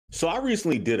So I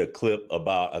recently did a clip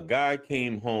about a guy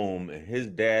came home and his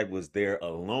dad was there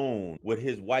alone with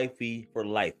his wifey for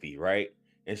lifey, right?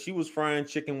 And she was frying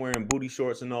chicken, wearing booty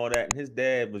shorts and all that. And his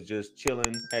dad was just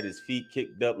chilling, had his feet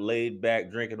kicked up, laid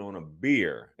back, drinking on a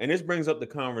beer. And this brings up the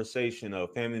conversation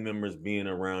of family members being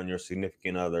around your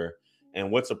significant other and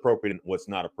what's appropriate and what's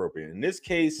not appropriate. In this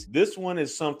case, this one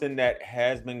is something that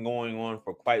has been going on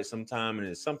for quite some time, and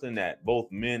it's something that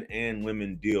both men and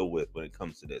women deal with when it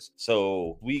comes to this.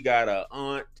 So we got a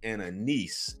aunt and a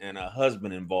niece and a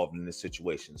husband involved in this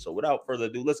situation. So without further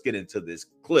ado, let's get into this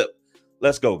clip.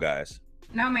 Let's go, guys.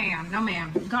 No, ma'am. No,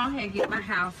 ma'am. Go ahead and get my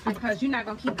house because you're not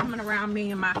gonna keep coming around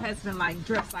me and my husband like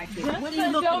dressed like this. What are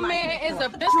you looking your like man this is for? a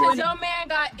just because your man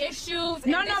got issues.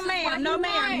 No, no, ma'am. No,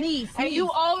 ma'am. Niece. And you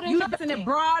old and you in the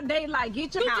broad daylight.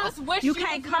 Get your house. Just wish you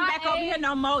can't come back over here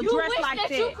no more dressed like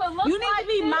that. You need to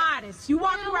be modest. You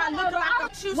walk around looking like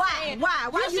a why? Why?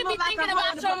 You should be thinking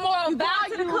about your moral value. You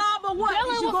go to the club or what?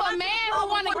 Dealing with a man who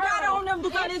want to girl on them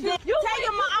because tell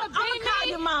your mama. I'm gonna call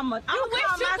your mama. I'm gonna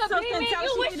call my sister and tell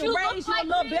she need to raise you a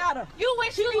little better. You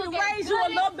wish she you need to raise you a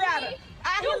little better.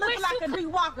 I here looking like a D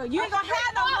Walker. You ain't gonna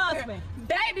have no husband.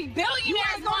 Baby,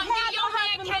 billionaires gonna have your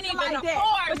man can't even like that.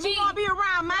 afford But you gonna be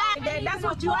around mine. That's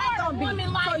what you ain't gonna be.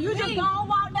 So you just gonna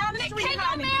walk down the street,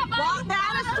 honey. Walk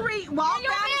down the street. Walk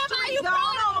down the street. Go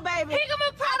on, baby. He gonna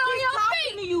be proud on your feet.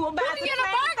 Talking to you about the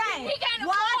same thing.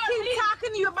 Why I keep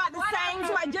talking to you about the same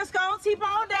thing? Just gonna keep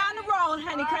on down the road,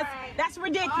 honey, because that's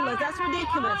ridiculous. That's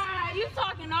ridiculous. You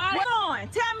talking all Where you going?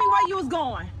 Tell me where you was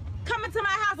going. Coming to my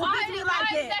house and visit me like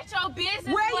that. Why is that your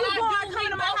business? Where you going?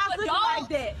 Coming to my house looking like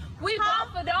that. We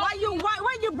both adults.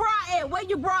 Where your bra at? Where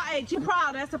your bra at? You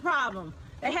proud? That's the problem.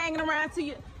 They hanging around to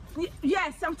you.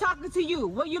 Yes, I'm talking to you.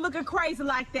 What you looking crazy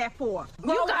like that for?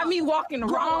 You got me walking the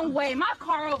wrong way. My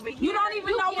car over here. You don't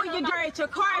even know where you're at. Your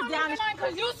car is down.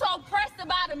 Because you so pressed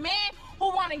about a man who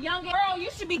want a young girl.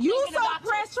 You should be thinking you so about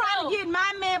pressed trying to get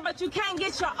my man, but you can't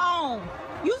get your own.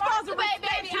 You supposed to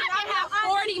respect me. I have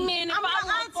 40 men. I'm my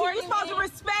auntie. You supposed to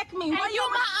respect me. And you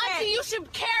my auntie. You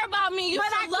should care about me. You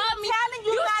should love me.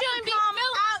 You shouldn't be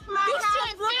you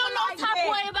shouldn't feel no type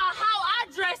of way about how I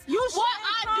dress. What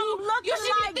I do. You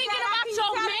should be thinking about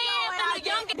your man and the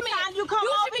youngest man. You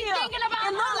should be thinking about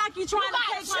it look like you trying to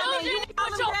take my man. You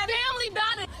got your family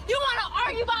about it. You want to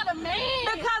argue about a man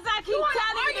because I keep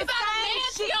telling you the same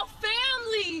shit. Your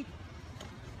family.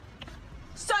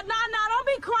 So no, don't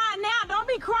be crying now. Don't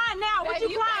be crying now. What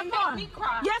you crying for? Me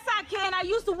cry. Yes, I can. I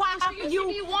used to watch for you,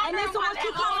 and this is what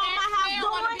you come in my house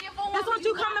doing. That's what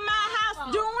you come in my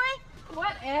house doing.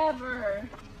 Whatever.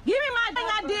 Give me my thing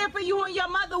I did for you when your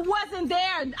mother wasn't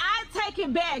there. I take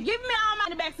it back. Give me all my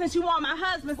money back since you want my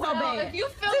husband so bad. If you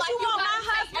feel since like you want my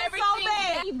husband so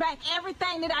bad, give back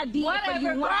everything that I did for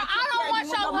you. Girl, I don't want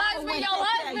your husband. Your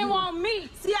husband want me.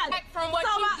 Yeah, from what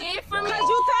you did for me. Because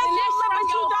you think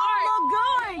you don't look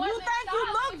good. You think you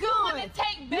look good. You want to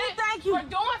take back for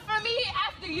doing for me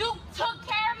after you took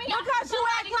care of me. Because you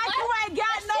act like you ain't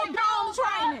got no dome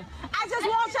training. I just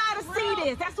want y'all to see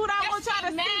this. That's what I want y'all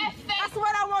to see. That's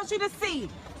what I want you to see.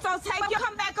 So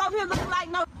come back over here looking like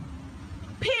no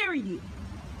period.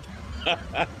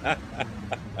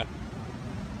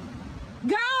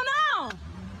 Go on.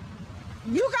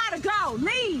 You gotta go.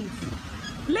 Leave.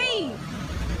 Leave.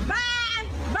 Bye.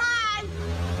 Bye.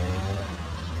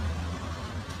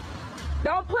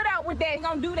 Don't put up with that.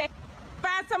 Gonna do that.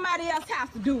 Find somebody else's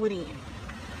house to do it in.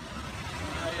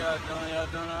 Y'all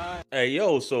doing all right? Hey,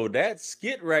 yo, so that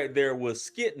skit right there was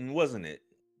skitting, wasn't it?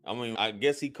 I mean, I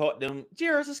guess he caught them.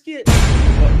 Jared's a skit. He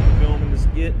caught them filming the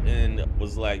skit and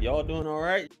was like, y'all doing all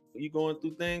right? You going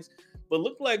through things? But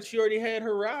looked like she already had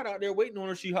her ride out there waiting on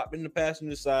her. She hopped in the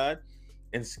passenger side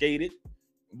and skated.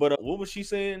 But what was she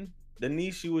saying? The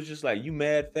niece, she was just like, you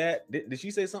mad fat? Did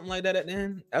she say something like that at the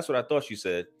end? That's what I thought she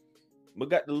said. But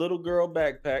got the little girl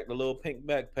backpack, the little pink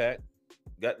backpack,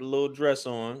 got the little dress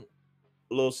on,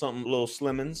 a little something, little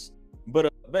slimmings.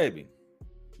 But baby,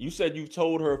 you said you've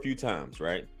told her a few times,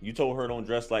 right? You told her don't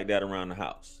dress like that around the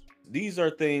house. These are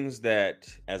things that,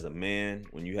 as a man,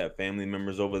 when you have family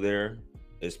members over there,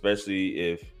 especially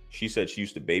if she said she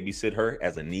used to babysit her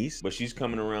as a niece, but she's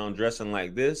coming around dressing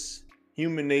like this.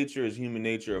 Human nature is human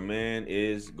nature. A man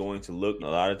is going to look a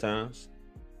lot of times,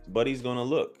 but he's going to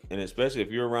look. And especially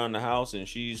if you're around the house and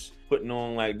she's putting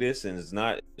on like this and it's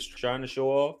not trying to show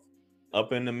off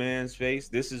up in the man's face,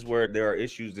 this is where there are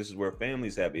issues. This is where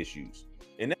families have issues.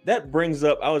 And that brings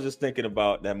up, I was just thinking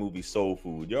about that movie Soul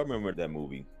Food. Y'all remember that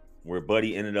movie where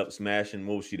Buddy ended up smashing,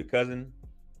 what was she, the cousin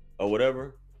or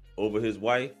whatever, over his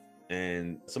wife?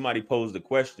 And somebody posed the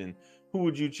question, who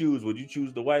would you choose? Would you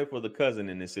choose the wife or the cousin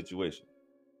in this situation?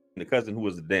 the cousin who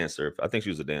was a dancer. I think she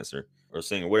was a dancer or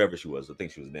singer, whatever she was. I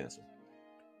think she was a dancer.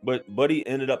 But Buddy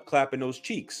ended up clapping those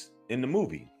cheeks in the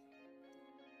movie.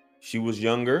 She was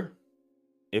younger,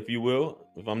 if you will,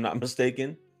 if I'm not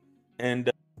mistaken.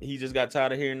 And he just got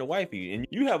tired of hearing the wifey. And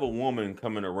you have a woman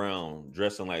coming around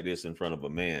dressing like this in front of a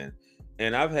man.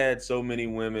 And I've had so many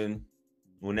women,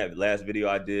 when that last video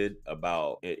I did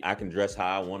about I can dress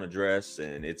how I want to dress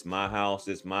and it's my house,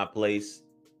 it's my place.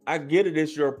 I get it,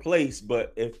 it's your place,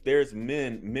 but if there's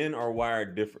men are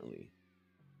wired differently.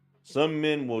 Some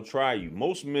men will try you.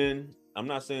 Most men, I'm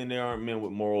not saying there aren't men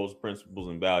with morals, principles,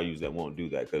 and values that won't do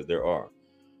that, because there are.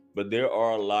 But there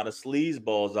are a lot of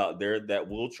sleazeballs out there that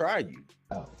will try you.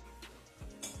 Oh.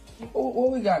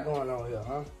 What we got going on here,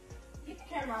 huh? Get the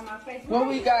camera on my face. What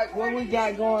we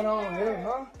got going on here,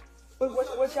 huh?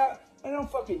 What y'all? Man,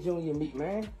 don't fucking junior me,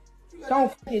 man.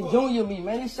 Don't fucking junior me,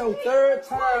 man. It's your third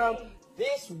time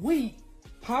this week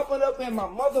popping up in my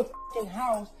motherfucking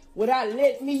house without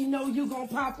letting me know you gonna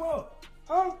pop up.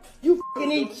 Huh? You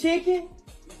fucking eat chicken?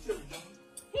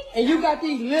 And you got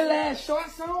these little ass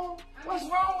shorts on? What's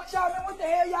wrong with y'all, man? What the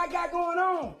hell y'all got going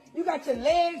on? You got your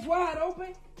legs wide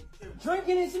open?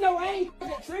 Drinking and snow? I ain't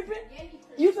fucking tripping.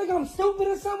 You think I'm stupid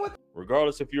or something?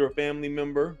 Regardless if you're a family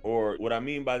member, or what I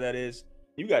mean by that is,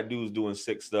 you got dudes doing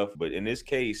sick stuff, but in this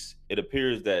case, it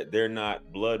appears that they're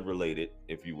not blood related,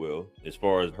 if you will, as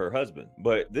far as her husband.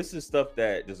 But this is stuff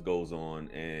that just goes on,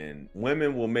 and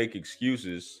women will make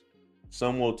excuses.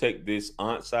 Some will take this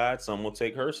aunt side, some will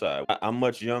take her side. I'm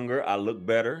much younger, I look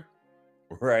better,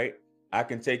 right? I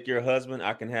can take your husband,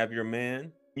 I can have your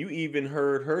man. You even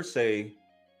heard her say,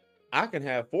 I can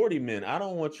have 40 men, I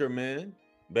don't want your man.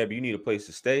 Baby, you need a place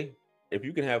to stay. If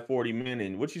you can have 40 men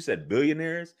and what you said,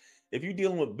 billionaires, if you're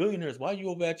dealing with billionaires, why are you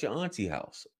over at your auntie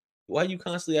house? Why are you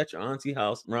constantly at your auntie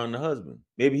house around the husband?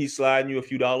 Maybe he's sliding you a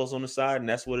few dollars on the side and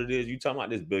that's what it is. You talking about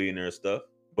this billionaire stuff,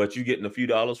 but you getting a few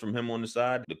dollars from him on the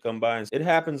side to come by. And it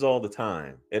happens all the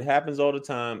time. It happens all the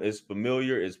time. It's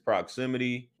familiar, it's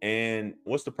proximity. And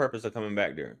what's the purpose of coming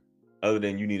back there other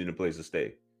than you needing a place to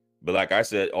stay? But like I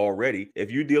said already,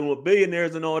 if you're dealing with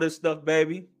billionaires and all this stuff,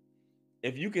 baby,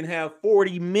 if you can have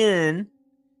 40 men,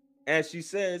 as she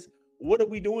says, what are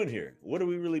we doing here? What are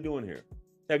we really doing here?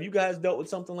 Have you guys dealt with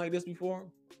something like this before?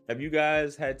 Have you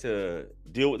guys had to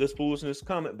deal with this foolishness?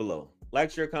 Comment below. Like,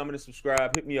 share, comment, and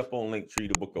subscribe. Hit me up on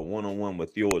Linktree to book a one-on-one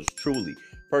with yours truly.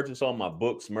 Purchase all my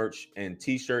books, merch, and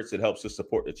t-shirts. It helps to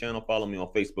support the channel. Follow me on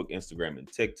Facebook, Instagram,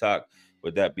 and TikTok.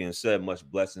 With that being said, much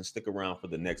blessings. Stick around for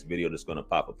the next video that's going to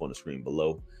pop up on the screen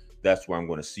below. That's where I'm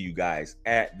going to see you guys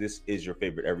at. This is your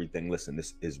favorite everything. Listen,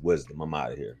 this is wisdom. I'm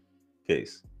out of here.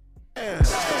 Peace.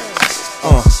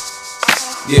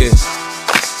 Yeah.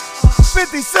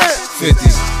 50 Cent. 50.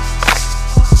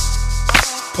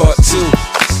 Part 2.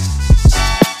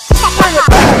 Bring it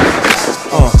back.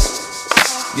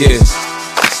 Yeah.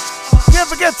 Can't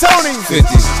forget Tony. 50.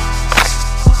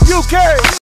 UK.